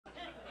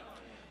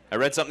I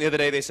read something the other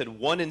day. They said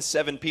 1 in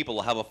 7 people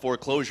will have a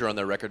foreclosure on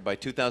their record by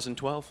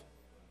 2012.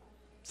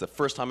 It's the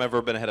first time I've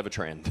ever been ahead of a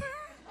trend.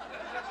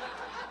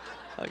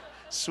 Like,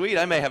 sweet,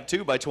 I may have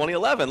 2 by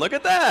 2011. Look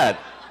at that.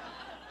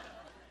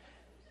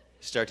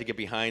 You start to get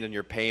behind on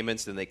your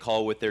payments, then they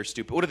call with their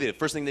stupid. What do they do?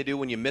 First thing they do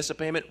when you miss a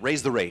payment?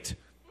 Raise the rate.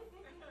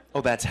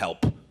 Oh, that's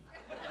help.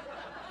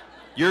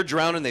 You're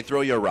drowning, they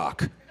throw you a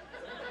rock.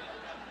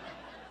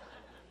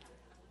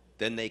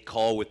 Then they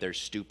call with their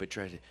stupid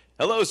treasure.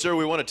 Hello, sir,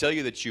 we want to tell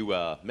you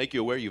that make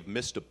you aware you've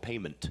missed a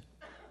payment.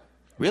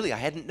 Really, I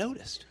hadn't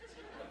noticed.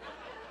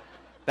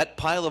 That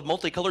pile of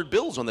multicolored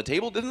bills on the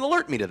table didn't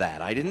alert me to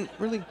that. I didn't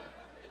really.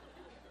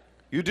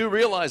 You do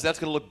realize that's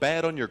going to look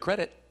bad on your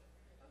credit.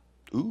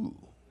 Ooh.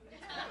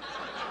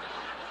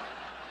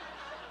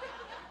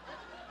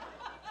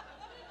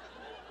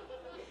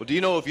 Well, do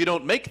you know if you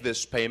don't make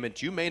this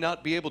payment, you may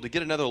not be able to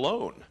get another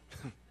loan?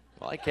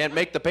 Well, I can't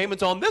make the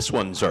payments on this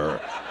one, sir.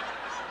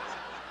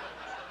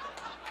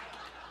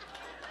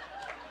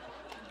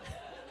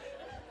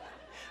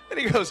 And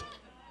he goes,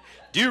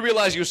 do you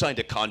realize you signed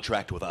a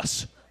contract with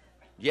us?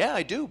 Yeah,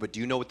 I do, but do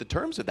you know what the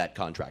terms of that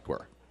contract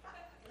were?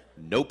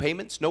 No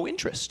payments, no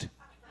interest.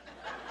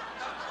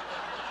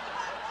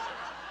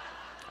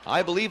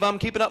 I believe I'm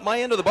keeping up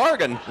my end of the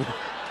bargain.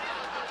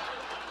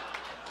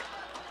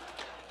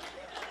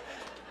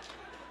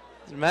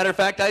 As a matter of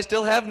fact, I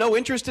still have no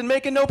interest in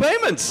making no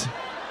payments.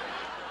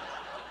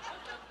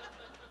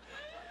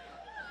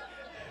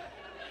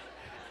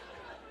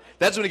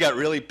 That's when he got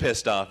really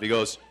pissed off. He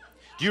goes,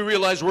 do you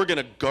realize we're going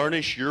to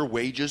garnish your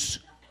wages?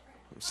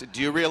 I said,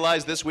 do you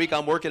realize this week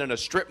I'm working in a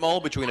strip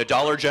mall between a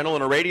Dollar General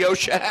and a Radio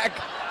Shack?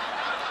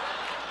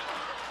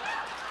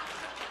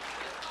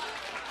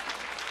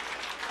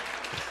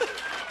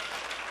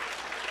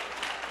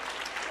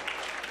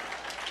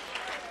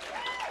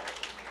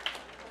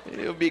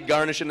 You'll be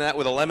garnishing that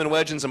with a lemon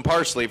wedge and some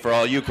parsley for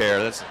all you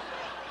care. That's...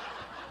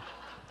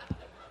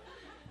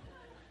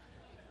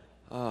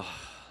 Oh,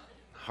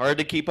 hard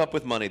to keep up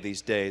with money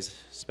these days,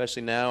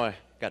 especially now. I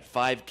got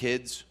 5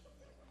 kids.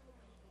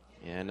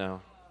 Yeah,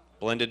 no.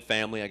 Blended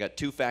family. I got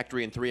 2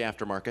 factory and 3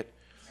 aftermarket.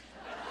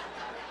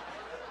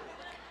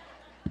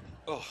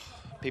 Oh,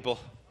 people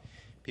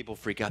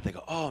freak out. They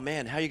go, oh,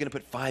 man, how are you going to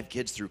put 5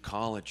 kids through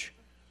college?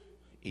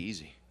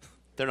 Easy.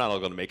 They're not all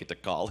going to make it to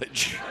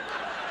college.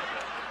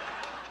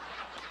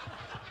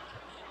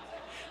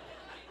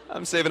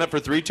 I'm saving up for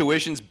 3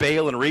 tuitions,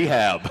 bail, and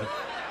rehab.